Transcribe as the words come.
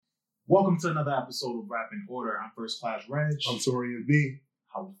Welcome to another episode of Rap in Order. I'm First Class Reg. I'm Torian B.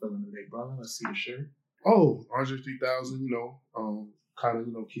 How we feeling today, brother? Let's see the shirt. Oh, Andre 3000,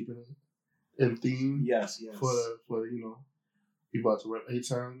 kind of, keeping it in theme. Yes. For he about to rep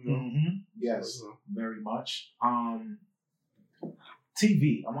A-Town, Mm-hmm. Yes, so, very much.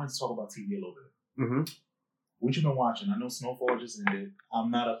 TV. I wanted to talk about TV a little bit. Mm-hmm. What you been watching? I know Snowfall just ended. I'm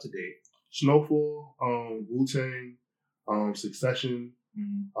not up to date. Snowfall, Wu-Tang, Succession.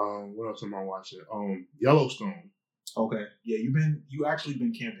 Mm-hmm. What else am I watching? Yellowstone. Okay. Yeah, you actually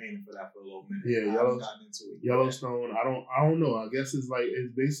been campaigning for that for a little minute. Yeah, I haven't gotten into it. Yellowstone. I don't know. I guess it's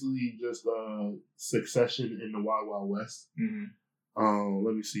basically just Succession in the Wild Wild West. Mm-hmm.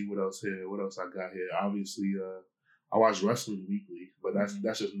 Let me see what else here. What else I got here? Obviously, I watch wrestling weekly, but that's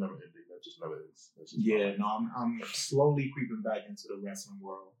just never ending. That just never is. I'm slowly creeping back into the wrestling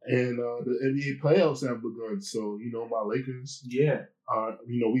world. And the NBA playoffs have begun. So my Lakers. Yeah.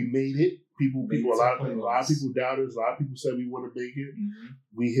 We made it. People. A lot of people doubted us. A lot of people said we wouldn't make it. Mm-hmm.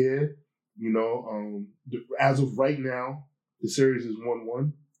 We here. As of right now, the series is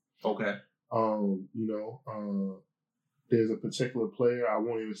 1-1. Okay. There's a particular player, I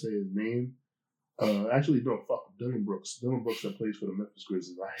won't even say his name. Actually, no, fuck Dylan Brooks. Dylan Brooks that plays for the Memphis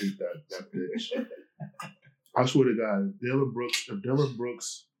Grizzlies. I hate that bitch. I swear to God, if Dylan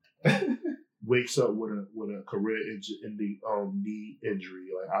Brooks wakes up with a career-ending knee injury,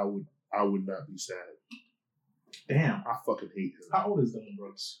 like I would not be sad. Damn, I fucking hate him. How old is Dylan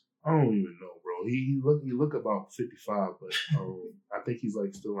Brooks? I don't even know, bro. He look about 55, but I think he's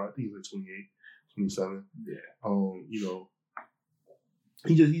like 28, 27. Yeah.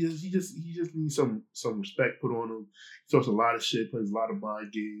 He just needs some respect put on him. He talks a lot of shit, plays a lot of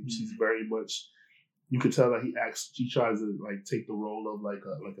mind games. Mm-hmm. He's very much. You could tell that he tries to take the role of like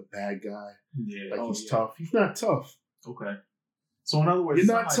a bad guy. Yeah. He's tough. He's not tough. Okay. So in other words,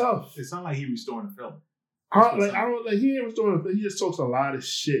 you're not tough. It's not like he's restoring the film. He ain't restoring the film. He just talks a lot of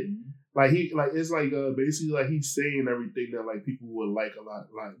shit. Mm-hmm. It's basically he's saying everything that people would like a lot.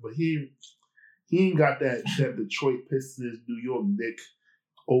 But he ain't got that Detroit Pistons, New York Knicks,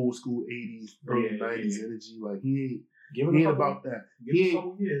 old school 80s, early 90s energy. He ain't about that. He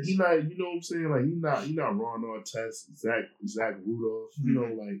not, you know what I'm saying? He not Ron Artest, Zach Rudolph,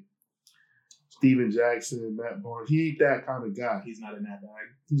 Mm-hmm. Steven Jackson, Matt Barnes. He ain't that kind of guy. He's not in that bag.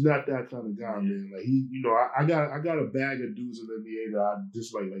 He's not that kind of guy, man. I got a bag of dudes in the NBA that I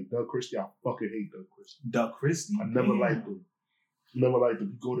just like Doug Christie. I fucking hate Doug Christie. Doug Christie? I never liked him. Never liked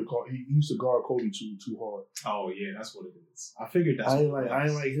him. He used to guard Kobe too hard. Oh yeah, that's what it is. I figured that's. I ain't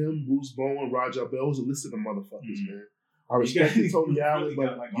like him. Bruce Bowen, Raja Bell. It was a list of them motherfuckers, Mm-hmm. man. I respected Tony Allen, really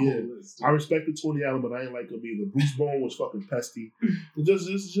but I respected Tony Allen, but I ain't like him either. Bruce Bowen was fucking pesty.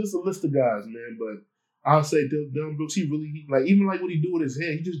 It's just a list of guys, man. But I'll say Dylan Brooks, he really even what he do with his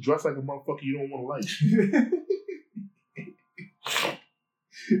hair, he just dressed like a motherfucker you don't want to like.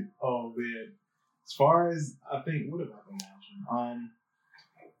 Oh man. As far as I think, what have I been watching?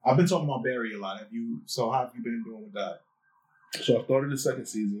 I've been talking about Barry a lot. How have you been doing with that? So I started the second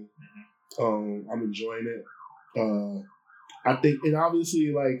season. Mm-hmm. I'm enjoying it. I think, and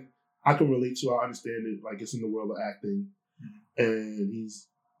obviously, I can relate to it. I understand it. It's in the world of acting, mm-hmm. and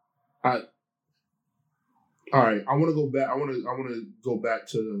all right. I want to go back. I want to go back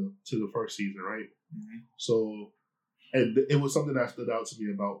to the first season, right? Mm-hmm. So, and it was something that stood out to me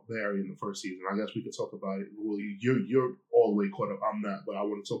about Barry in the first season. I guess we could talk about it. Well, you're all the way caught up. I'm not, but I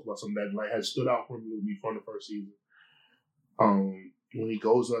want to talk about something that had stood out for me from the first season. When he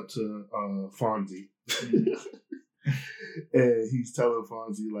goes up to Fonzie. Mm-hmm. And he's telling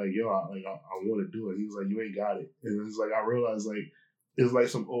Fonzie yo, I want to do it. He was like, you ain't got it. And it's I realized it's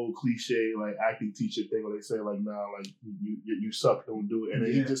some old cliche acting teacher thing where they say nah, you suck, don't do it. And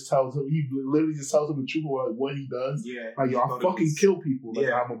then he literally just tells him the truth of what he does. Yeah. I fucking kill people.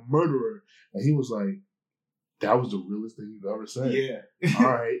 I'm a murderer. And he was like, that was the realest thing you've ever said. Yeah.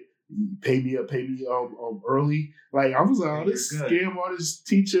 All right. You pay me early. I was like, this scam artist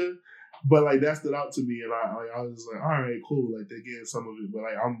teacher. But that stood out to me, and I was like, all right, cool. They're getting some of it, but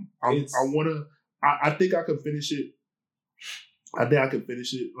I think I could finish it. I think I could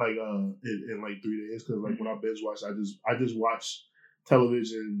finish it in 3 days because when I binge watch, I just watch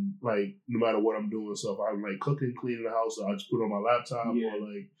television no matter what I'm doing. So if I'm cooking, cleaning the house, I just put it on my laptop or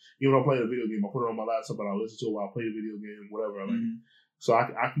even I'm playing a video game, I put it on my laptop and I listen to it while I play the video game, whatever. So I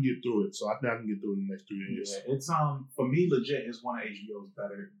can get through it. So I think I can get through it in the next 3 days. Yeah, it's for me legit is one of HBO's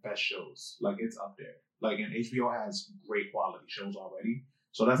best shows. It's up there. And HBO has great quality shows already.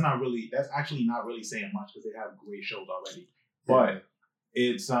 So that's actually not really saying much because they have great shows already. But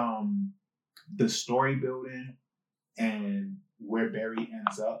it's the story building and where Barry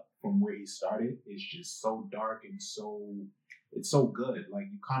ends up from where he started is just so dark and it's so good. Like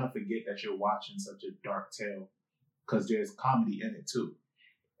you kind of forget that you're watching such a dark tale because there's comedy in it too.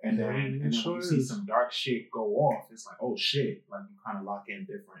 And then when you see some dark shit go off, it's like, oh shit, like you kind of lock in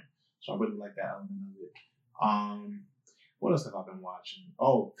different. So I really like that element of it. What else have I been watching?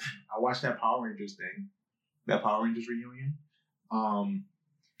 Oh, I watched that Power Rangers thing, that Power Rangers reunion.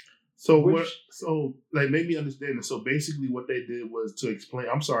 So make me understand it. So basically what they did was to explain,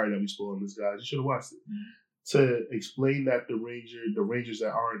 I'm sorry that we spoiled this, guys. You should have watched it. Mm-hmm. To explain that the Rangers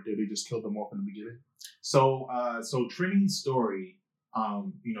that aren't there, they just killed them off in the beginning. So Trini's story,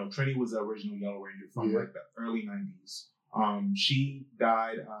 Trini was the original Yellow Ranger from like the early 90s. She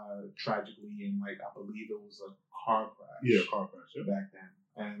died tragically in I believe it was a car crash. Yeah, car crash back then.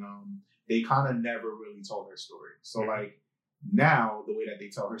 And they kind of never really told her story. So now the way that they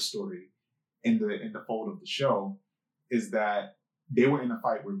tell her story in the fold of the show is that they were in a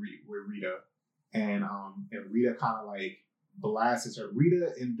fight with Rita, and Rita kind of blasts her.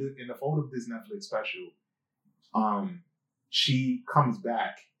 Rita in the fold of this Netflix special, she comes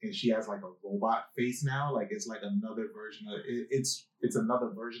back and she has a robot face now. It's another version of it's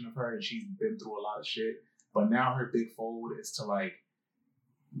another version of her, and she's been through a lot of shit. But now her big fold is to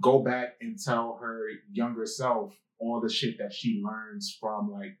go back and tell her younger self all the shit that she learns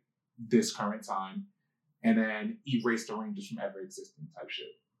from this current time, and then erase the Rangers from ever existing type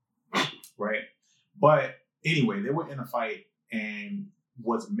shit. Right? But anyway, they were in a fight, and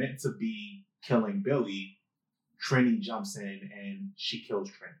what's meant to be killing Billy, Trini jumps in and she kills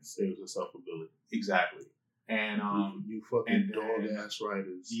Trini. Saves herself from Billy. Exactly. And you fucking dog ass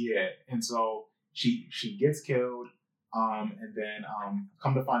writers. Yeah. And so she gets killed. And then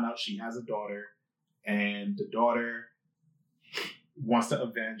come to find out she has a daughter, and the daughter wants to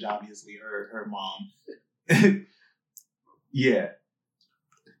avenge obviously her mom. Yeah.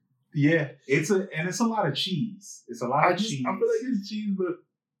 It's a lot of cheese. It's a lot of cheese. I feel like it's cheese,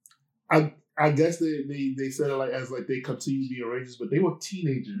 but I guess they said it as they continue being Rangers, but they were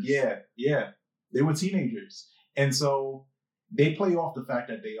teenagers. Yeah. They were teenagers. And so they play off the fact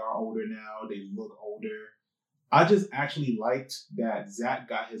that they are older now, they look older. I just actually liked that Zach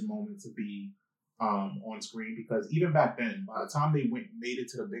got his moment to be on screen, because even back then, by the time they made it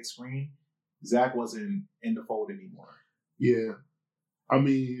to the big screen, Zach wasn't in the fold anymore. Yeah. I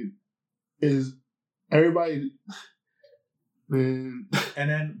mean, is everybody man. And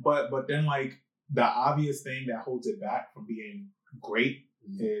then but then the obvious thing that holds it back from being great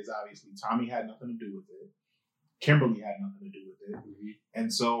is obviously Tommy had nothing to do with it. Kimberly had nothing to do with it. Mm-hmm.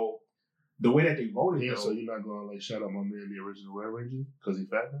 And so the way that they wrote it, so you're not going to shout out my man, the original Red Ranger, because he's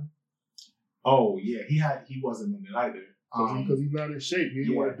fat now? Oh yeah, he wasn't in it either. Because he's not in shape. He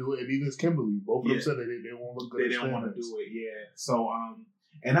didn't want to do it, and neither is Kimberly. Both of them said that they won't look good. They didn't want to do it, yeah. So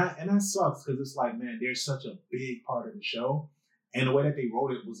and that sucks, because it's man, they're such a big part of the show, and the way that they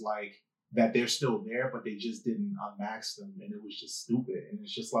wrote it was that they're still there, but they just didn't unmax them, and it was just stupid. And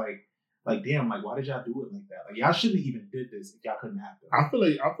it's just damn, why did y'all do it like that? Y'all shouldn't have even did this if y'all couldn't have them. I feel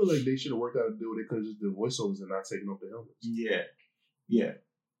like they should have worked out a deal. They could have just did voiceovers and not taken off the helmets. Yeah.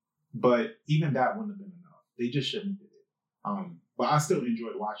 But even that wouldn't have been enough. They just shouldn't have did it. But I still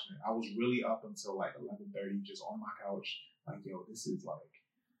enjoyed watching it. I was really up until 11:30, just on my couch. Yo, this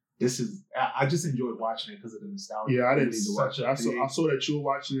is. I just enjoyed watching it because of the nostalgia. Yeah, I didn't need to watch it. I saw that you were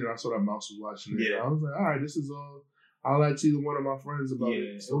watching it. I saw that Mouse was watching it. Yeah. I was like, all right, this is all. I like to one of my friends about it.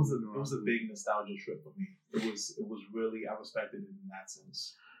 Yeah, it was a big nostalgia trip for me. It was really, I respected it in that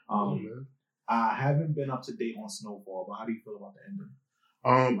sense. I haven't been up to date on Snowfall, but how do you feel about the ending?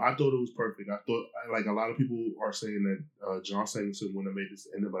 I thought it was perfect. I thought a lot of people are saying that John Singleton wouldn't have made this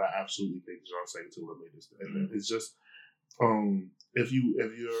ending, but I absolutely think John Singleton would have made this ending. Mm-hmm. It's just if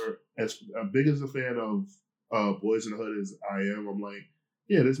you're as big as a fan of Boys in the Hood as I am, I'm like,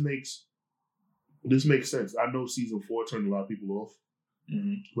 yeah, this makes sense. I know season 4 turned a lot of people off,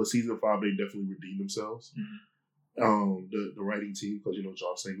 but season 5 they definitely redeemed themselves. Mm-hmm. The writing team, because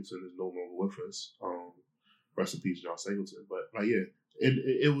John Singleton is no longer with us. Rest in peace, John Singleton. But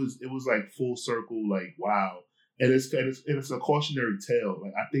it was full circle. Wow, and it's a cautionary tale.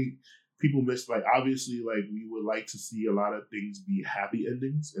 I think people miss obviously we would like to see a lot of things be happy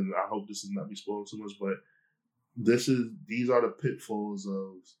endings, and I hope this is not me spoiling too much, but these are the pitfalls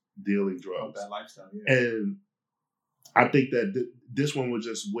of dealing drugs. That lifestyle, yeah. And I think that this one was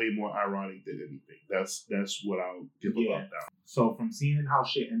just way more ironic than anything. That's what I'll give about that. So from seeing how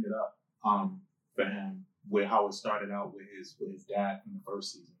shit ended up for him, with how it started out with his dad from the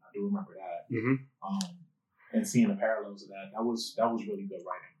first season, I do remember that. Mm-hmm. And seeing the parallels of that was really good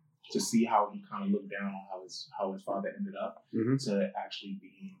writing. to see how he kind of looked down on how his father ended up to actually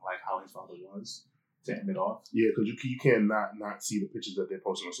being like how his father was to end it off. Yeah, because you can't not see the pictures that they're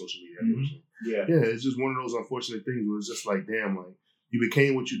posting on social media. Yeah, it's just one of those unfortunate things where it's just like, damn, like you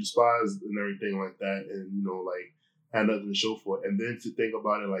became what you despised and everything like that, and you know, like had nothing to show for it. And then to think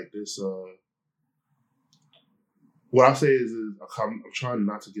about it like this, what I say is I'm trying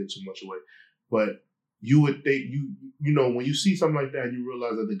not to give too much away, but you would think you know when you see something like that and you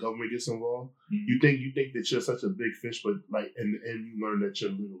realize that the government gets involved, you think that you're such a big fish, but like and you learn that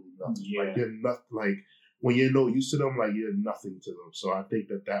you're literally nothing. Yeah. Like you're not like when you're no use to them, like you're nothing to them. So I think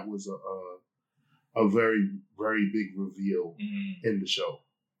that was a very very big reveal in the show.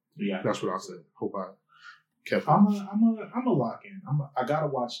 Yeah, that's what I said. Hope I kept. I'm a lock in. I gotta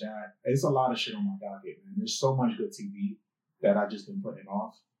watch that. It's a lot of shit on my docket, man. There's so much good TV that I just been putting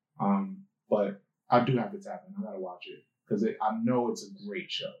off. But I do have to tap in. I gotta watch it because I know it's a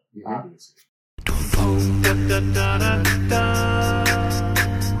great show. Obviously.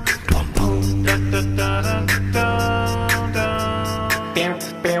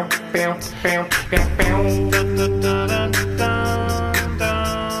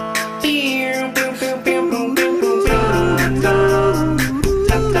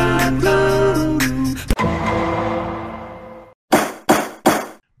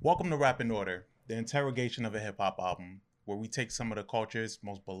 Welcome to Rap in Order, the interrogation of a hip-hop album, where we take some of the culture's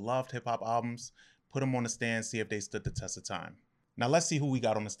most beloved hip-hop albums, put them on the stand, see if they stood the test of time. Now let's see who we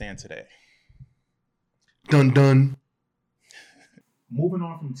got on the stand today. Dun dun. Moving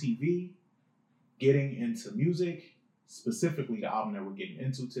on from TV, getting into music, specifically the album that we're getting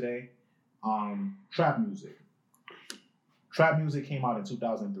into today, trap music. Trap music came out in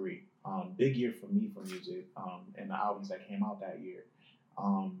 2003. Big year for me for music, and the albums that came out that year.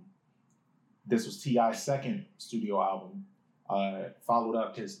 This was T.I.'s second studio album, followed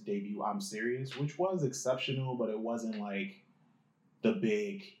up his debut I'm Serious, which was exceptional, but it wasn't like the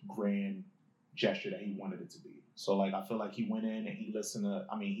big grand gesture that he wanted it to be. So like I feel like he went in and he listened to,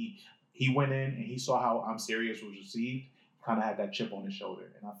 he went in and he saw how I'm Serious was received, kind of had that chip on his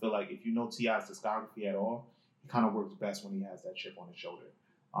shoulder. And I feel like if you know T.I.'s discography at all, he kind of works best when he has that chip on his shoulder.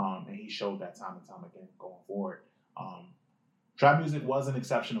 And he showed that time and time again going forward. Trap music was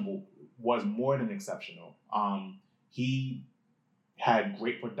more than exceptional. He had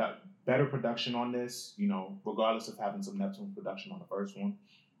better production on this, you know, regardless of having some Neptune production on the first one.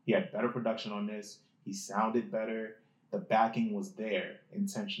 He had better production on this. He sounded better. The backing was there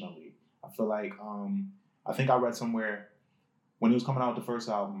intentionally. I feel like, I think I read somewhere when he was coming out with the first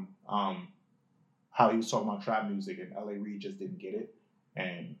album, how he was talking about trap music and L.A. Reid just didn't get it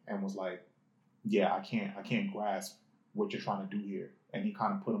and was like, yeah, I can't grasp what you're trying to do here. And he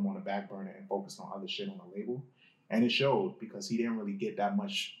kind of put him on the back burner and focused on other shit on the label. And it showed because he didn't really get that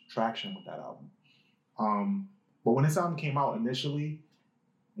much traction with that album. But when this album came out initially,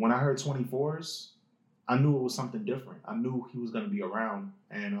 when I heard 24s, I knew it was something different. I knew he was going to be around.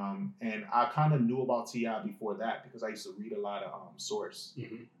 And I kind of knew about T.I. before that because I used to read a lot of Source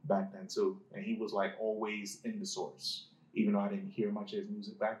back then too. And he was like always in the Source. Even though I didn't hear much of his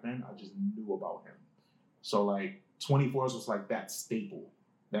music back then, I just knew about him. So like 24s was like that staple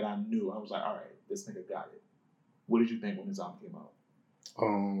that I knew. I was like, all right, this nigga got it. What did you think when his album came out?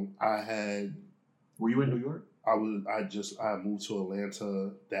 Were you in New York? I moved to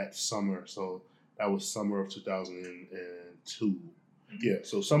Atlanta that summer, so that was summer of 2002. Mm-hmm. Yeah,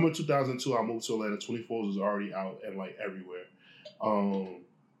 so summer 2002, I moved to Atlanta. 24s was already out and like everywhere.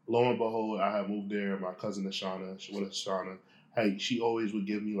 Lo and behold, I had moved there. My cousin Ashana, she always would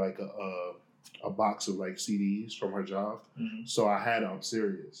give me like a box of like CDs from her job. Mm-hmm. So I had I'm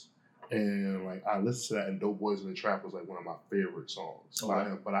Serious. And like I listened to that, and Dope Boys in the Trap was like one of my favorite songs by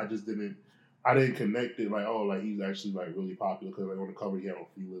him. But I didn't connect it like, oh, like he's actually like really popular because like on the cover he had on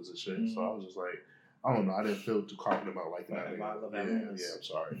Feelers and shit. Mm-hmm. So I was just like, I don't know, I didn't feel too confident about liking that. Yeah, I'm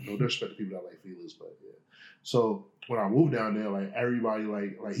sorry. No disrespect to people that like Feelers, but yeah. So when I moved down there, like everybody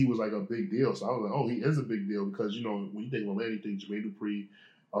like he was like a big deal. So I was like, oh, he is a big deal because you know when you think Atlanta, you think Jermaine Dupri,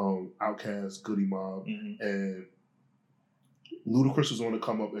 Outkast, Goody Mob, and Ludacris was on the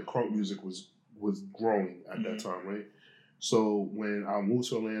come up, and crunk music was growing at that time, right? So when I moved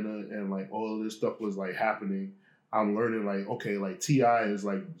to Atlanta and like all of this stuff was like happening, I'm learning like, okay, like T.I. is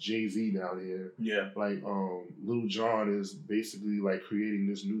like Jay-Z down here. Yeah. Like Lil Jon is basically like creating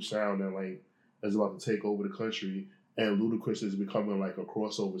this new sound that like is about to take over the country, and Ludacris is becoming like a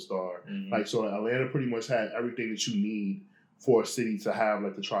crossover star. Mm-hmm. Like so Atlanta pretty much had everything that you need for a city to have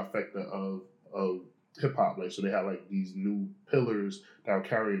like the trifecta of hip hop. Like so they had like these new pillars that are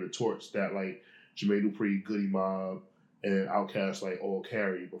carrying the torch that like Jermaine Dupri, Goody Mob, and Outkast like all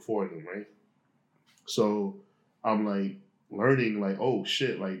carry before them, right? So I'm like learning like, oh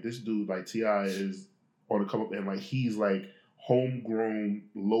shit, like this dude like T.I. is on the come up, and like he's like homegrown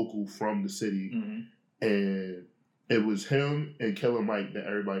local from the city, and it was him and Killer Mike that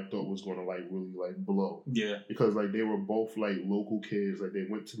everybody thought was gonna like really like blow. Yeah. Because like they were both like local kids. Like they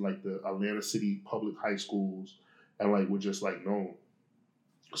went to like the Atlanta City public high schools and like were just like known.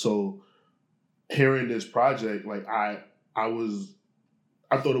 So hearing this project, like I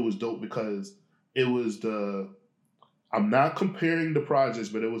thought it was dope because it was I'm not comparing the projects,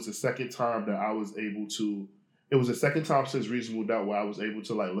 but it was the second time that I was able to, it was the second time since Reasonable Doubt where I was able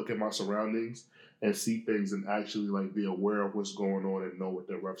to like look at my surroundings and see things and actually like be aware of what's going on and know what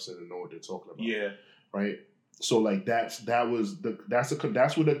they're representing and know what they're talking about. Yeah. Right. So like that's a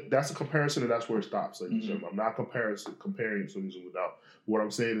comparison and that's where it stops. Like I'm not comparing to Reasonable Doubt. What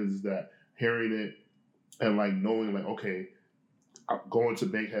I'm saying is that hearing it and like knowing like, okay, I'm going to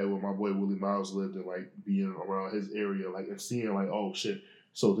Bankhead where my boy Willie Miles lived and like being around his area, like and seeing like, oh shit,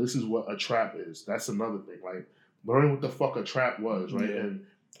 so this is what a trap is. That's another thing. Like learning what the fuck a trap was, right? Yeah.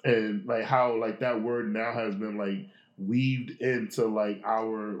 And like how like that word now has been like weaved into like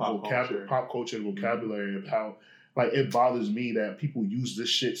our pop culture and vocabulary of how like it bothers me that people use this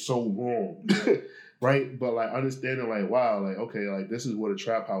shit so wrong. Right? But like understanding like, wow, like okay, like this is what a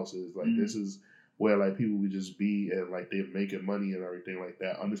trap house is. Like this is where like people would just be and like they're making money and everything like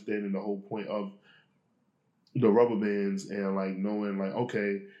that. Understanding the whole point of the rubber bands and like knowing like,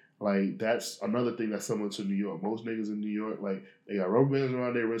 okay, like that's another thing that's similar to New York. Most niggas in New York, like they got rubber bands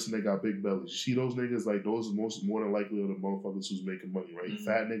around their wrists and they got big bellies. You see those niggas, like those are more than likely are the motherfuckers who's making money, right?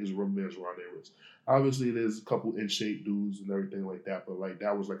 Fat niggas with rubber bands around their wrists. Obviously there's a couple in shape dudes and everything like that, but like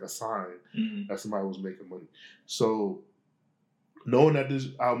that was like a sign that somebody was making money. So knowing that this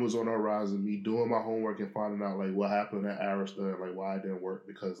album was on the horizon, me doing my homework and finding out like what happened at Arista and like why it didn't work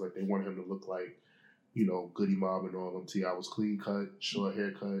because like they wanted him to look like, you know, Goody Mob and all them. T.I. was clean cut, short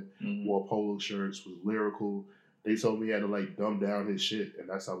haircut, wore polo shirts, was lyrical. They told me he had to like dumb down his shit, and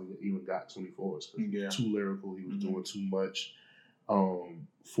that's how we even got 24s. Because he was too lyrical, he was doing too much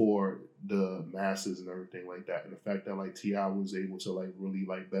for the masses and everything like that. And the fact that like T.I. was able to like really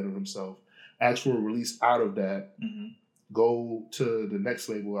like better himself, ask for a release out of that, go to the next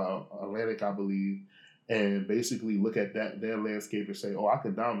label, Atlantic, I believe, and basically look at their landscape and say, oh, I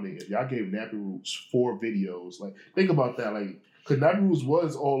can dominate. If y'all gave Nappy Roots 4 videos, like think about that, like, because Nappy Roots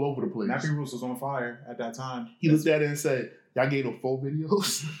was all over the place. Nappy Roots was on fire at that time. He looked at it and said, y'all gave him 4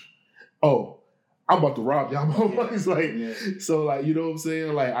 videos? Oh, I'm about to rob y'all. So like, you know what I'm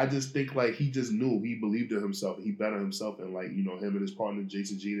saying? Like, I just think like he just knew, he believed in himself, he bettered himself, and like, you know, him and his partner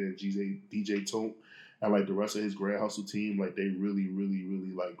Jason Jeter and DJ Toomp and like the rest of his Grand Hustle team, like they really, really,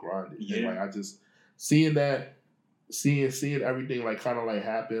 really like grinded. Yeah. And like I just seeing everything like kind of like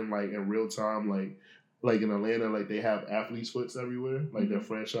happen like in real time, like in Atlanta, like they have Athlete's Foots everywhere, like their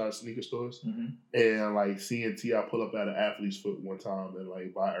franchise sneaker stores, and like seeing T.I. pull up at an Athlete's Foot one time and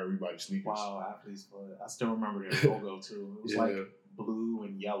like buy everybody sneakers. Wow, Athlete's Foot! I still remember their logo too. It was like blue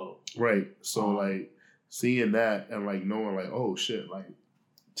and yellow. Right. So like seeing that and like knowing like, oh shit, like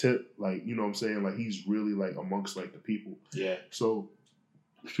Tip, like, you know what I'm saying, like he's really like amongst like the people. Yeah. So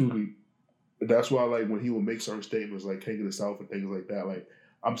truly, that's why like when he would make certain statements like King of the South and things like that, like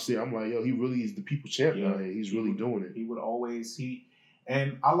I'm like, yo, he really is the people champion. Yeah. He's really doing it. He would always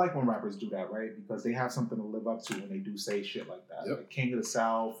and I like when rappers do that, right? Because they have something to live up to when they do say shit like that. Yep. Like King of the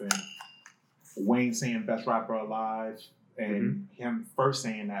South and Wayne saying best rapper alive, and him first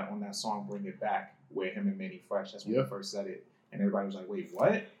saying that on that song Bring It Back with him and Manny Fresh. That's when he first said it. And everybody was like, wait,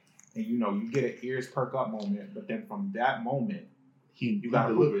 what? And you know, you get an ears perk up moment, but then from that moment, you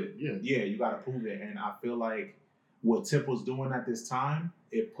gotta prove it. Yeah, you gotta prove it. And I feel like what Tip was doing at this time,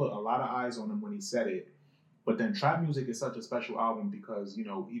 it put a lot of eyes on him when he said it. But then Trap Music is such a special album because, you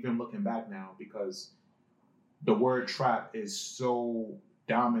know, even looking back now, because the word trap is so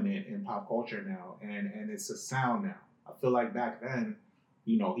dominant in pop culture now, and it's a sound now. I feel like back then,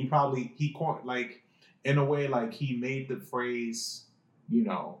 you know, he like, in a way, like he made the phrase, you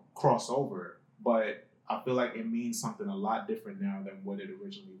know, cross over, but I feel like it means something a lot different now than what it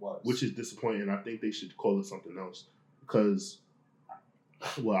originally was. Which is disappointing. I think they should call it something else because,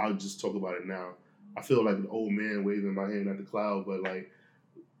 well, I'll just talk about it now. I feel like an old man waving my hand at the cloud, but like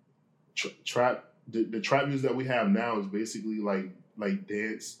trap, the trap music that we have now is basically like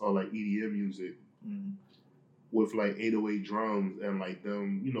dance or like EDM music. With like 808 drums and like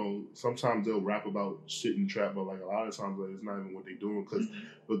them, you know, sometimes they'll rap about shit in trap, but like a lot of times like it's not even what they're doing because,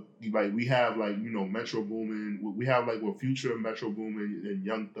 but like we have like, you know, Metro Boomin, we have like what Future, Metro Boomin, and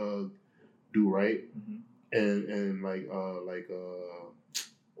Young Thug do, right? and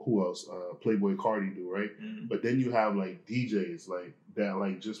who else? Playboy Cardi do, right? Mm-hmm. But then you have like DJs like that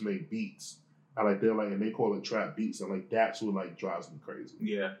like just make beats. And like they're like, and they call it trap beats, and like that's what like drives me crazy.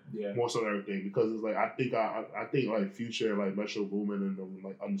 Yeah. More so than everything, because it's like I think like Future and like Metro Boomin and them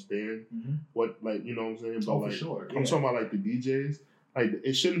like understand what like you know what I'm saying. But like, for sure. I'm talking about like the DJs. Like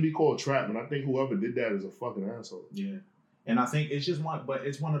it shouldn't be called trap, and I think whoever did that is a fucking asshole. Yeah, and I think it's just but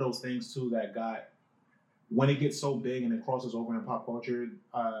it's one of those things too that when it gets so big and it crosses over in pop culture,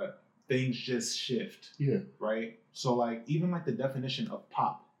 things just shift. Yeah. Right. So like even like the definition of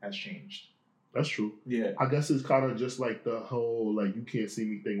pop has changed. That's true. Yeah. I guess it's kind of just like the whole like you can't see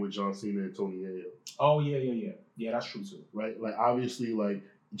me thing with John Cena and Tony Ayo. Oh yeah. Yeah, that's true too. Right? Like obviously like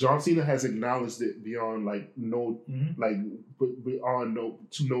John Cena has acknowledged it beyond like like beyond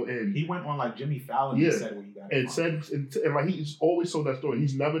to no end. He went on like Jimmy Fallon and said what he got. And said and like he's always told that story.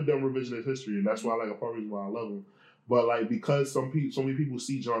 He's never done revisionist history, and that's why like a part of the reason why I love him. But like because so many people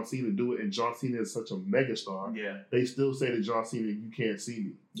see John Cena do it, and John Cena is such a megastar. Yeah. They still say to John Cena, "You can't see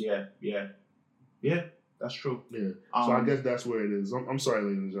me." Yeah, that's true. Yeah. So I guess that's where it is. I'm sorry,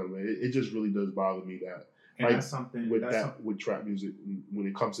 ladies and gentlemen. It just really does bother me that. And like, that's something with trap music when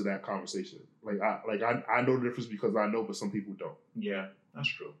it comes to that conversation. I know the difference because I know, but some people don't. Yeah, that's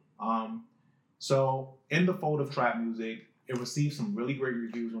true. So in the fold of trap music, it received some really great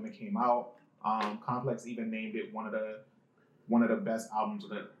reviews when it came out. Complex even named it one of the best albums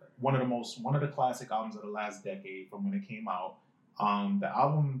one of the classic albums of the last decade from when it came out. The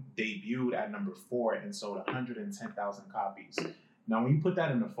album debuted at number 4 and sold 110,000 copies. Now, when you put that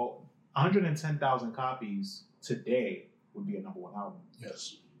in the fold, 110,000 copies today would be a number 1 album.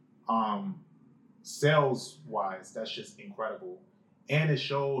 Yes. Sales wise, that's just incredible, and it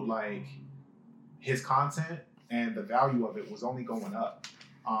showed like his content and the value of it was only going up.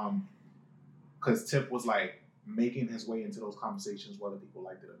 Because Tip was like making his way into those conversations, whether people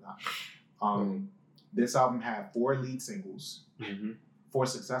liked it or not. This album had 4 lead singles, 4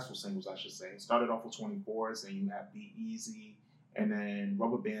 successful singles, I should say. It started off with 24s, and you have Be Easy, and then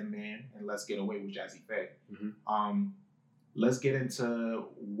Rubber Band Man, and Let's Get Away with Jazzy Faye. Let's get into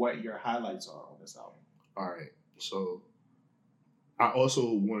what your highlights are on this album. All right. So I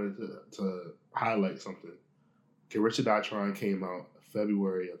also wanted to highlight something. Get Rich or Die Trying came out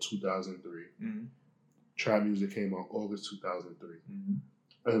February of 2003. Trap Music came out August 2003.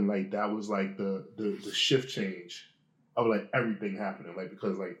 And like that was like the shift change of like everything happening, like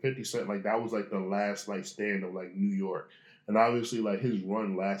because like 50 Cent, like that was like the last like stand of like New York, and obviously like his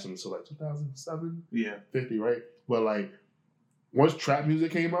run lasted until like 2007, 50, right? But like once trap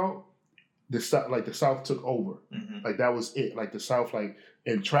music came out, the South took over, like that was it, like the South, like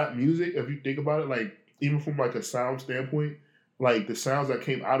in trap music, if you think about it, like even from like a sound standpoint, like the sounds that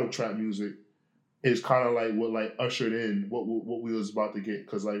came out of trap music is kind of like what like ushered in what we was about to get.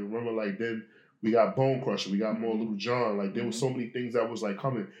 Because like remember like then we got Bone Crusher, we got more Little John. Like there was so many things that was like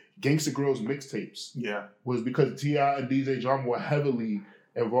coming. Gangsta Girls mixtapes was because T.I. and DJ Drama were heavily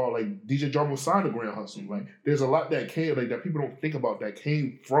involved. Like DJ Drama was signed to Grand Hustle. Like there's a lot that came like that people don't think about that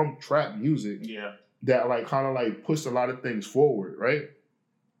came from trap music. That like kind of like pushed a lot of things forward, right?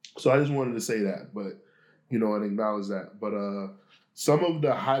 So I just wanted to say that, but and acknowledge that. But some of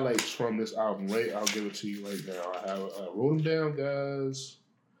the highlights from this album, right? I'll give it to you right now. I wrote them down, guys.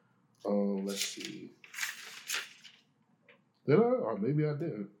 Let's see. Did I? Or maybe I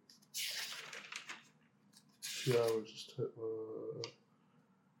didn't. 2 hours.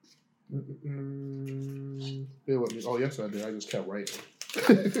 Bear with me. Oh, yes, I did. I just kept writing.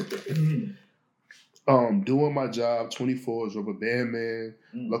 Doing My Job, 24s, Rubber Band Man,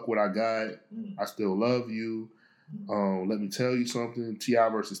 Look What I Got, I Still Love You. Let Me Tell You Something, T.I.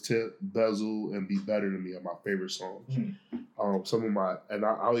 versus Tip, Bezel, and Be Better Than Me are my favorite songs. Some of my, and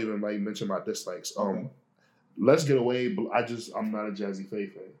I'll even like mention my dislikes. Let's Get Away, but I'm not a Jazzy Faye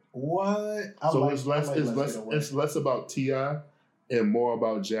fan. What? It's less about T.I. and more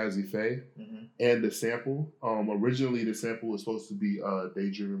about Jazzy Faye and the sample. Originally the sample was supposed to be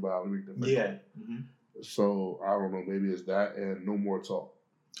Daydreaming by Aretha Franklin. So I don't know, maybe it's that and No More Talk.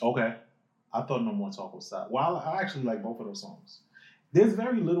 Okay. I thought No More Talk was sad. Well, I actually like both of those songs. There's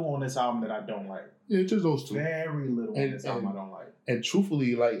very little on this album that I don't like. Yeah, just those 2. Very little on this album I don't like. And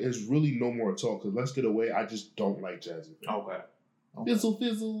truthfully, like, it's really No More Talk. Because Let's Get Away, I just don't like Jazzy. Okay. Fizzle,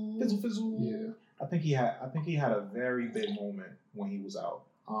 fizzle. Fizzle, fizzle. Yeah. I think he had a very big moment when he was out.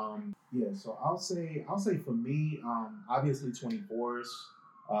 So I'll say for me, obviously 24s.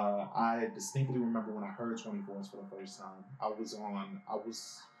 I distinctly remember when I heard 24s for the first time. I was in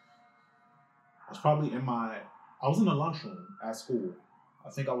the lunchroom at school. I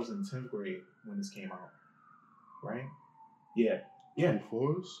think I was in 10th grade when this came out. right? Yeah. Yeah.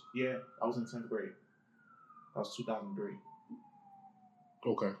 24s? Yeah, I was in 10th grade. That was 2003.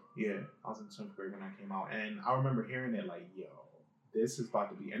 Okay. Yeah, I was in 10th grade when that came out. And I remember hearing it like, yo, this is about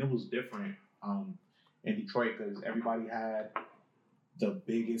to be... And it was different in Detroit because everybody had the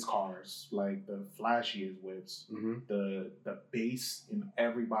biggest cars, like the flashiest whips. Mm-hmm. The bass in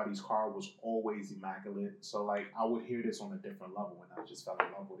everybody's car was always immaculate. So like I would hear this on a different level, and I just fell in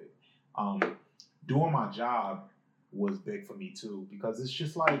love with it. Doing my job was big for me too because it's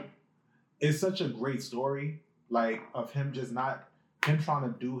just like it's such a great story, like of him trying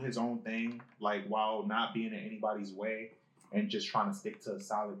to do his own thing, like while not being in anybody's way. And just trying to stick to a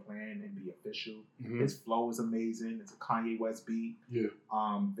solid plan and be official. Mm-hmm. His flow is amazing. It's a Kanye West beat. Yeah.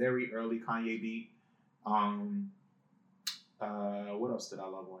 Very early Kanye beat. What else did I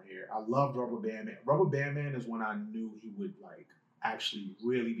love on here? I loved Rubber Band Man. Rubber Band Man is when I knew he would like actually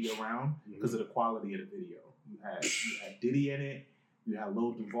really be around because of the quality of the video. You had Diddy in it. You had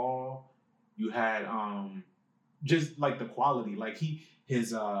Lil Duval. You had just like the quality. Like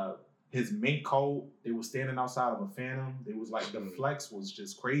his mink coat, they were standing outside of a Phantom. They was like the flex was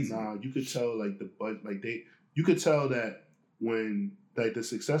just crazy. Nah, you could tell like you could tell that when like the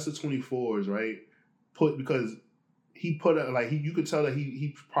success of 24s, right? Because he put a, like you could tell that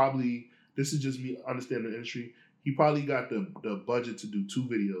he probably, this is just me understanding the industry. He probably got the budget to do 2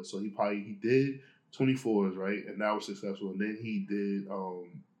 videos, so he did 24s, right, and that was successful, and then he did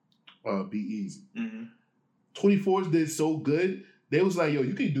Be Easy. Mm-hmm. 24s did so good. They was like, yo,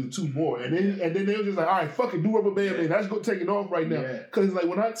 you can do 2 more. And then they were just like, all right, fuck it, do Rubber Band Man. Let's go take it off right now. Because like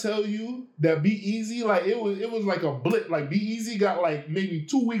when I tell you that Be Easy, like it was like a blip. Like Be Easy got like maybe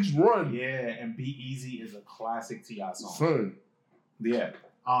 2 weeks run. Yeah, and Be Easy is a classic T.I. song. Son. Yeah.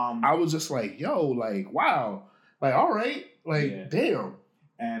 I was just like, yo, like, wow. Like, all right. Like, damn.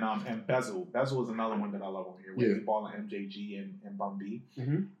 And Bezel. Bezel is another one that I love on here. Where he's balling MJG and Bun B.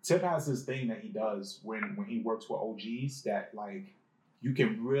 Mm-hmm. Tip has this thing that he does when he works with OGs that like you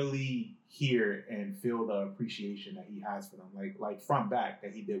can really hear and feel the appreciation that he has for them. Like Front Back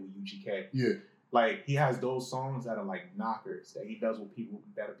that he did with UGK. Yeah. Like he has those songs that are like knockers that he does with people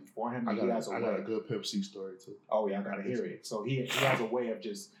better before him. I got a good Pimp C story too. Oh yeah, I gotta hear it. So he has a way of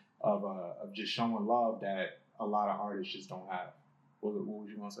just showing love that a lot of artists just don't have. What would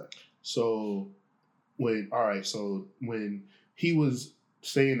you want to say? So when he was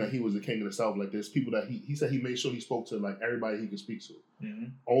saying that he was the king of the South, like there's people that he said he made sure he spoke to like everybody he could speak to. Mm-hmm.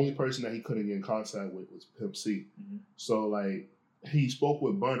 Only person that he couldn't get in contact with was Pimp C. Mm-hmm. So like he spoke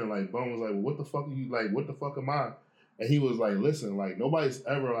with Bun and like Bun was like, well, what the fuck are you like? What the fuck am I? And he was like, listen, like nobody's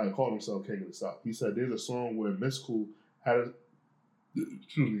ever like called himself king of the South. He said there's a song where Mystical called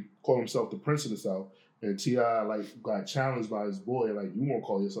himself the Prince of the South. And T.I. like got challenged by his boy, like, you won't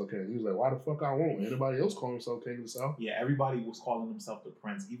call yourself king. He was like, why the fuck I won't? Anybody else call himself king of the South? Yeah, everybody was calling himself the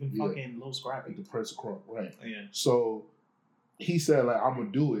Prince, even fucking Lil Scrappy. The Prince of Crunk, right. Yeah. So he said, like, I'm gonna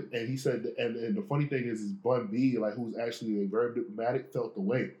do it. And he said, and the funny thing is Bun B, like, who's actually like, very diplomatic, felt the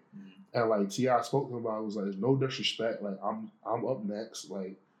way. Mm-hmm. And like T.I. spoke to him about it, was like, there's no disrespect, like I'm up next,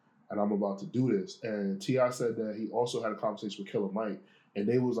 like, and I'm about to do this. And T.I. said that he also had a conversation with Killer Mike, and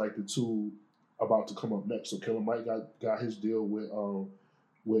they was like the two about to come up next. So Killer Mike got his deal with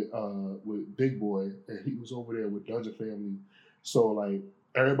Big Boy, and he was over there with Dungeon Family. So like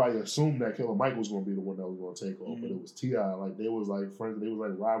everybody assumed that Killer Mike was going to be the one that was going to take off, but it was T.I. Like they was like friends, they was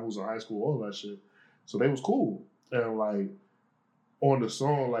like rivals in high school, all that shit. So they was cool. And like on the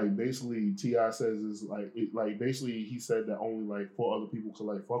song, like basically T.I. says is like basically he said that only like 4 other people could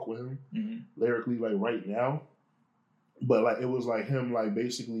like fuck with him lyrically like right now. But like it was like him like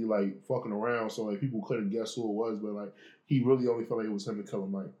basically like fucking around, so like people couldn't guess who it was, but like he really only felt like it was him and Killer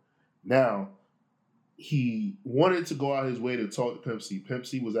Mike. Now he wanted to go out his way to talk to Pimp C. Pimp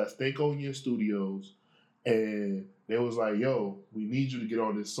C was at Stankonia Studios, and they was like, "Yo, we need you to get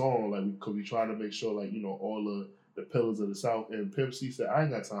on this song, like because we trying to make sure like you know all the pillars of the South." And Pimp C said, "I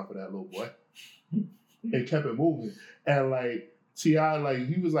ain't got time for that, little boy," and kept it moving. And like T.I. like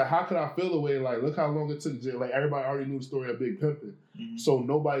he was like, how could I feel away? Like, look how long it took. Like everybody already knew the story of Big Pimpin', so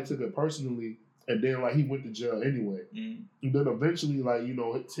nobody took it personally. And then like he went to jail anyway. And then eventually, like you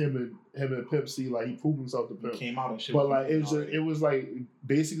know, him and Pimp C, like he proved himself to Pimp. He came out and shit. But like it was like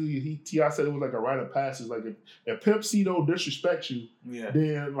basically T.I. said it was like a rite of passage. Like if Pimp C don't disrespect you,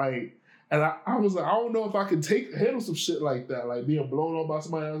 then like. And I was like, I don't know if I can handle some shit like that, like being blown up by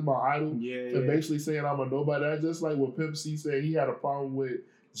somebody else, my idol, and basically saying I'm a nobody. That's just like what Pimp C said. He had a problem with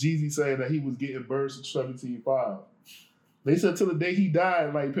Jeezy saying that he was getting birds from 17.5. They said till the day he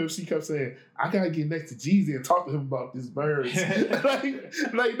died, like Pimp C kept saying, I gotta get next to Jeezy and talk to him about this birds.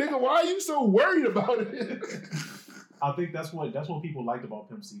 like nigga, why are you so worried about it? I think that's what people liked about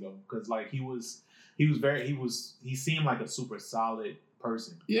Pimp C though, because like he seemed like a super solid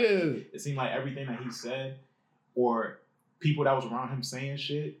person. Yeah, it seemed like everything that he said, or people that was around him saying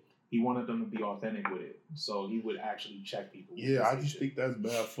shit, he wanted them to be authentic with it. So he would actually check people. Yeah, I just think that's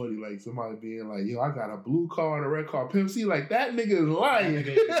bad funny. Like somebody being like, yo, I got a blue car and a red car. Pimp C, like that nigga is lying. That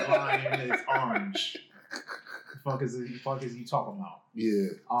nigga is lying and it's orange. The fuck is he talking about? Yeah.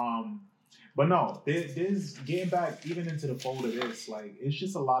 But no, there's getting back even into the fold of this, like it's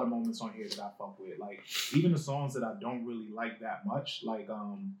just a lot of moments on here that I fuck with. Like even the songs that I don't really like that much. Like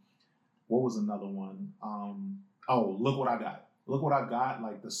what was another one? Look What I Got. Look What I Got.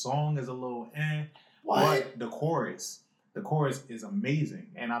 Like the song is a little but the chorus is amazing.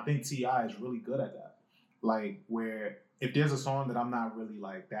 And I think T.I. is really good at that. Like where if there's a song that I'm not really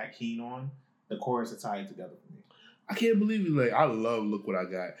like that keen on, the chorus is tied together for me. I can't believe it. Like I love Look What I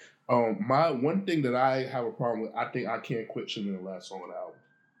Got. My one thing that I have a problem with, I think I Can't Quit should be the last song on the album.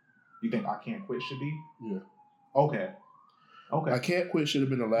 You think I Can't Quit should be? Yeah. Okay. I Can't Quit should have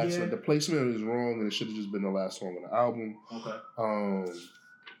been the last song. The placement is wrong and it should have just been the last song on the album. Okay.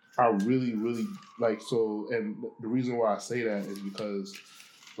 I really, really like and the reason why I say that is because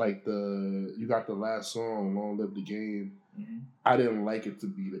like you got the last song, Long Live the Game. Mm-hmm. I didn't like it to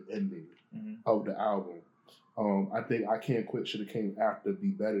be the ending of the album. I think I Can't Quit should have came after Be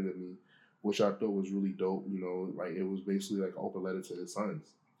Better Than Me, which I thought was really dope. You know, like it was basically like an open letter to his sons.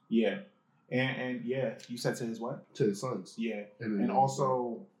 Yeah. And yeah, you said to his what? To his sons. Yeah. And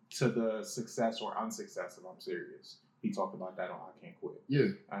also to the success or unsuccess of I'm Serious. He talked about that on I Can't Quit. Yeah.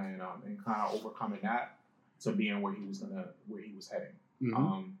 And kind of overcoming that to being where he was heading.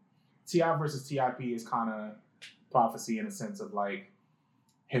 Mm-hmm. T.I. versus T.I.P. is kind of prophecy in a sense of like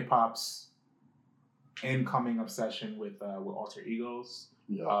hip hop's incoming obsession with alter egos.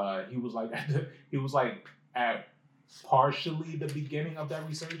 Yeah. He was like at partially the beginning of that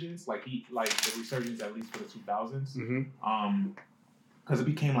resurgence, like the resurgence at least for the 2000s. Mm-hmm. Because it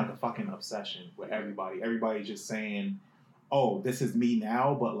became like a fucking obsession with everybody. Everybody just saying, "Oh, this is me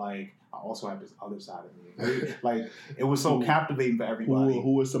now," but like I also have this other side of me. Like it was so captivating for everybody.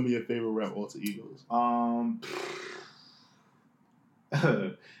 Who are some of your favorite rap alter egos?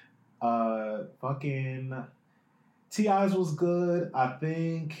 Fucking T.I.'s was good. I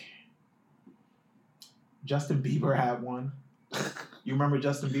think Justin Bieber had one. You remember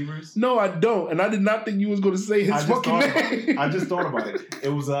Justin Bieber's? No, I don't, and I did not think you was going to say his fucking name. I just thought about it. It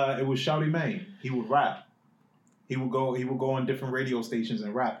was Shouty Maine. He would rap. He would go on different radio stations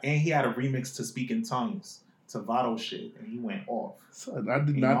and rap, and he had a remix to Speak in Tongues to Vado shit, and he went off. Son, I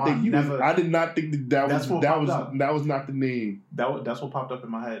did not think that was not the name. That's what popped up in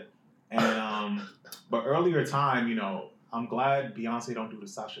my head. And but earlier time, you know, I'm glad Beyonce don't do the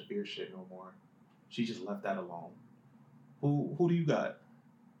Sasha Fierce shit no more. She just left that alone. Who do you got?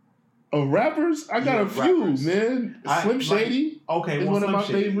 Rappers? I got a few, man. Slim Shady. Okay, is one of my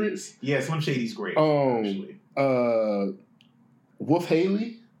favorites. Yeah, Slim Shady's great. Actually. Wolf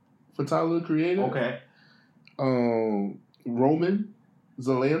Haley for Tyler the Creator. Okay. Roman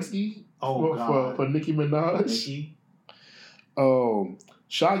Zelensky for Nicki Minaj. Nicki.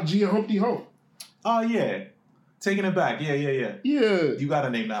 Shock G and Humpty Hump. Oh yeah. Taking It Back. Yeah. Yeah. You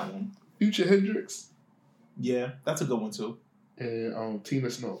gotta name that one. Future Hendrix. Yeah, that's a good one too. And Tina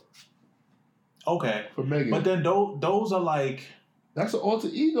Snow. Okay. For Megan. But then those are like... That's an alter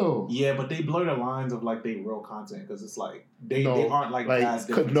ego. Yeah, but they blur the lines of like they real content because it's like they aren't like as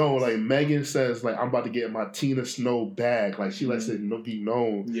different. No, like Megan says like I'm about to get my Tina Snow bag. Like she lets it be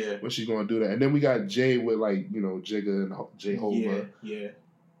known when she's gonna do that. And then we got Jay with like, you know, Jigga and Jehovah. Yeah.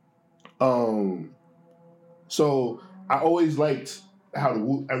 So I always liked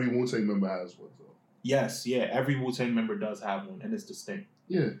how every Wu-Tang member has one. So. Yes, yeah. Every Wu-Tang member does have one and it's distinct.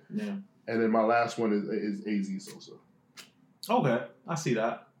 Yeah. Yeah. And then my last one is AZ Sosa. Okay, I see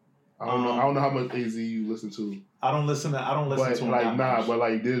that. I don't know how much AZ you listen to. I don't listen to him like that much. But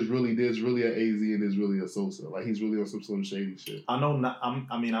like there's really an AZ and there's really a Sosa. Like he's really on some Slim Shady shit. I know.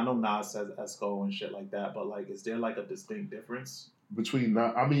 I mean, I know Nas says Esco and shit like that, but like, is there like a distinct difference between?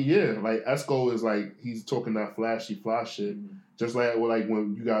 I mean, yeah, like Esco is like he's talking that flashy fly shit, just like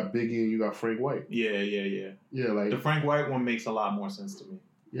when you got Biggie and you got Frank White. Yeah. Yeah, like the Frank White one makes a lot more sense to me.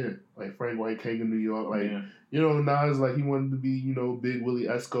 Yeah, like Frank White came to New York, like you know, Nas like he wanted to be, you know, Big Willie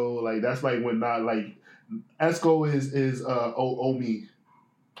Esco. Like that's like when not like Esco is Omi.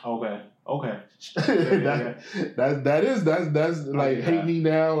 Okay. That's like Hate Me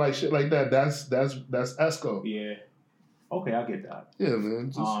Now, like shit like that. That's Esco. Yeah. Okay, I get that. Yeah, man.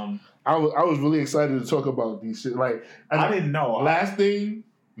 Just, I was really excited to talk about these shit. Like, I didn't know. Last thing,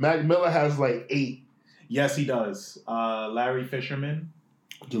 Mac Miller has like 8. Yes, he does. Larry Fisherman,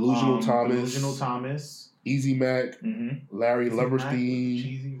 Delusional Thomas, Easy Mac, Larry Leverstein,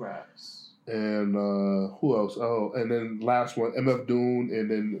 Cheesy Raps, and who else? Oh, and then last one, MF Doom, and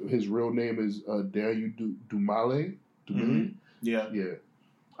then his real name is Daniel Dumale. Yeah.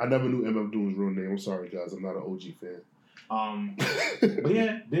 I never knew MF Doom's real name. I'm sorry, guys. I'm not an OG fan. But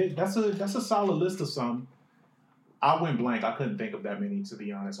yeah, that's a solid list of some. I went blank. I couldn't think of that many, to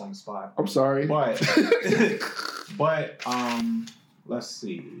be honest, on the spot. I'm sorry, but let's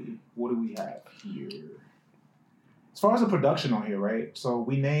see. What do we have here? As far as the production on here, right? So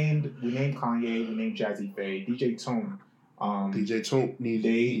we named Kanye, we named Jazzy Faye, DJ Toon. DJ Toon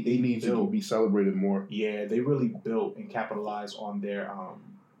needs to be celebrated more. Yeah, they really built and capitalized on their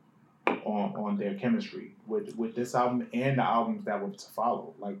on their chemistry with this album and the albums that were to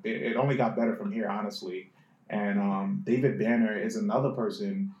follow. Like it only got better from here, honestly. And David Banner is another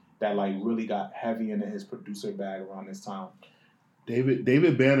person that like really got heavy into his producer bag around this time.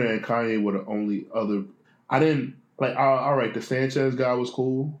 David Banner and Kanye were the only other. I didn't like. All right, the Sanchez guy was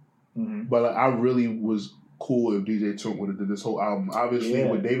cool, but like, I really was cool if DJ Toon would have did this whole album. Obviously,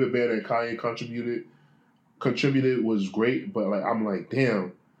 what David Banner and Kanye contributed was great, but like I'm like,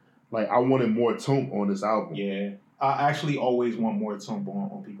 damn, like I wanted more Toon on this album. Yeah. I actually always want more Toon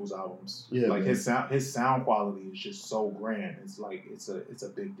on people's albums. Yeah, like man. his sound quality is just so grand. It's like it's a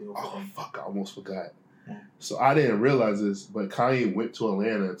big deal for him. Fuck, I almost forgot. So I didn't realize this, but Kanye went to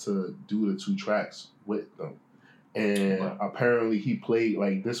Atlanta to do the 2 tracks with them. And apparently he played,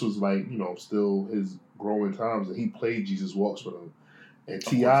 like, this was like, you know, still his growing times, and he played Jesus Walks with them. And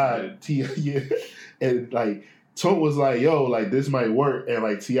T.I., and like, Toon was like, yo, like, this might work. And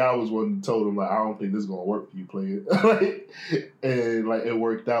like, T.I. was one who told him, like, I don't think this is going to work for you playing. And like, it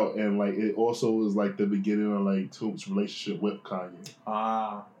worked out. And like, it also was like the beginning of like Toon's relationship with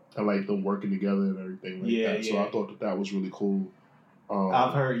Kanye. And like them working together and everything like that. So I thought that was really cool.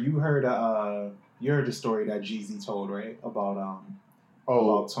 You heard the story that Jeezy told, right? About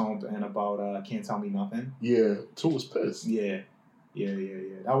Toon and about Can't Tell Me Nothing. Yeah, Toon was pissed. Yeah.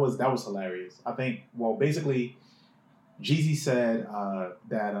 That was hilarious. I think, well, basically, Jeezy said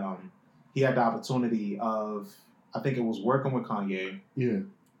that he had the opportunity of, I think it was working with Kanye. Yeah.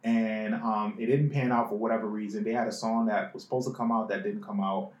 And it didn't pan out for whatever reason. They had a song that was supposed to come out that didn't come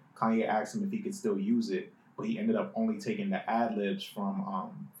out. Kanye asked him if he could still use it, but he ended up only taking the ad-libs from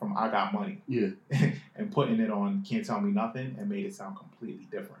I Got Money. Yeah. And putting it on Can't Tell Me Nothing and made it sound completely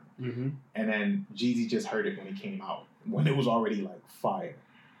different. Mm-hmm. And then Jeezy just heard it when it came out, when it was already like fire.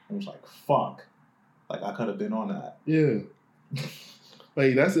 And was like, fuck. Like, I could have been on that. Yeah.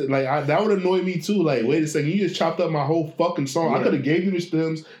 Like, that's it. Like, that would annoy me too. Like, wait a second, you just chopped up my whole fucking song. Yeah. I could have gave you the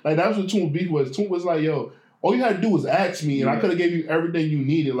stems. Like, that's what Toon's beef was. Toon was like, yo, all you had to do was ask me, and I could have gave you everything you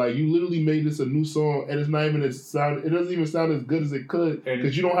needed. Like, you literally made this a new song, and it's not even it doesn't even sound as good as it could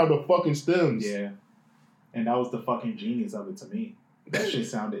because you don't have the fucking stems. Yeah. And that was the fucking genius of it to me. That shit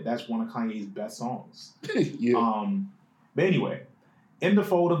that's one of Kanye's best songs. Yeah. But anyway, in the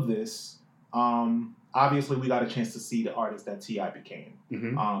fold of this, obviously we got a chance to see the artist that T.I. became.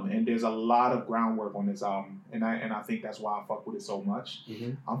 Mm-hmm. And there's a lot of groundwork on this album, and I think that's why I fuck with it so much.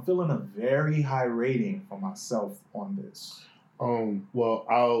 Mm-hmm. I'm feeling a very high rating for myself on this.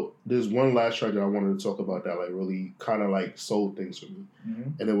 Well, there's one last track that I wanted to talk about that like really kind of like sold things for me,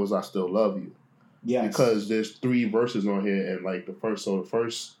 and it was I Still Love You. Yes. Because there's 3 verses on here, and like the first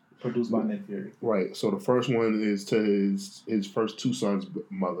produced by Nick Fury. Right. So the first one is to his first 2 sons'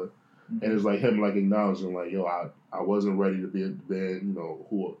 mother. Mm-hmm. And it's like him like acknowledging like, yo, I wasn't ready to be a band, you know,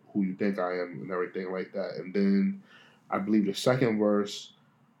 who you think I am and everything like that. And then I believe the second verse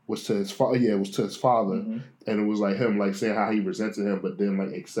was to his father. Yeah, it was to his father. Mm-hmm. And it was like him like saying how he resented him, but then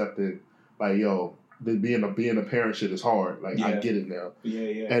like accepting like, yo, being a parent shit is hard. Like I get it now.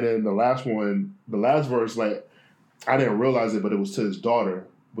 Yeah. And then the last verse, like I didn't realize it, but it was to his daughter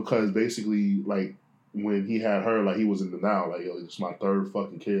because basically like when he had her, like he was in denial, like yo, it's my 3rd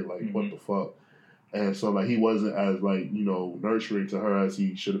fucking kid, like what the fuck. And so like he wasn't as like, you know, nurturing to her as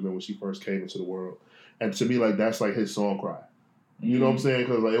he should have been when she first came into the world. And to me, like that's like his song cry. You know what I'm saying?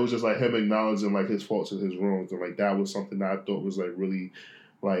 Because like it was just like him acknowledging like his faults and his wrongs, and like that was something that I thought was like really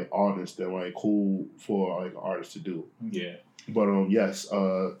like honest and like cool for like an artist to do. Yeah. But yes,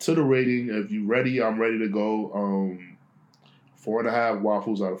 to the rating. If you ready, I'm ready to go. 4.5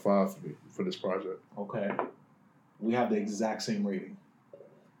 waffles out of 5 for me for this project. Okay. We have the exact same rating.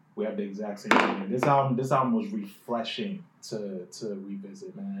 This album was refreshing to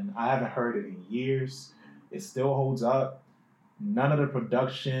revisit, man. I haven't heard it in years. It still holds up. None of the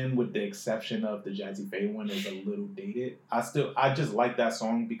production, with the exception of the Jazzy Faye one, is a little dated. I just like that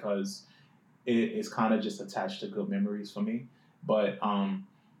song because it is kind of just attached to good memories for me. But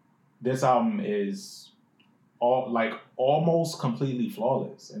this album is almost completely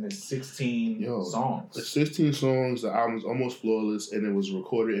flawless, and it's 16 songs. It's 16 songs. The album's almost flawless, and it was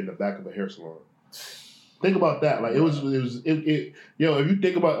recorded in the back of a hair salon. Think about that. Like, if you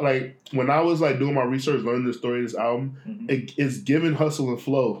think about, like, when I was, like, doing my research, learning the story of this album, it's giving hustle and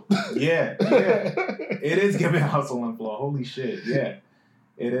flow. Yeah. It is giving hustle and flow. Holy shit. Yeah.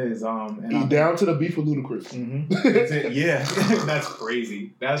 It is. And down to the beef with Ludacris. Mm-hmm. Yeah. That's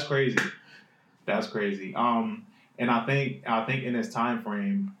crazy. And I think in this time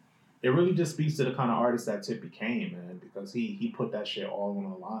frame, it really just speaks to the kind of artist that Tip became, man, because he put that shit all on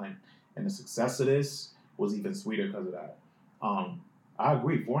the line. And the success of this was even sweeter because of that. I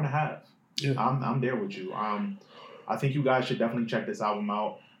agree, 4.5. Yeah. I'm there with you. I think you guys should definitely check this album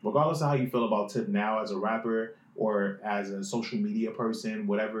out, regardless of how you feel about Tip now as a rapper or as a social media person,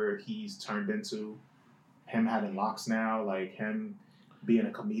 whatever he's turned into, him having locks now, like him being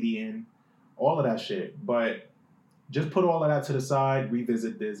a comedian, all of that shit. But just put all of that to the side,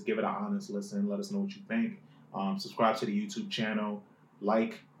 revisit this, give it an honest listen, let us know what you think. Subscribe to the YouTube channel,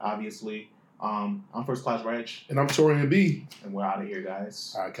 obviously. I'm First Class Reg. And I'm Torian B. And we're out of here,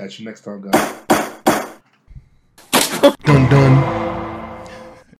 guys. All right, catch you next time, guys. Dun dun.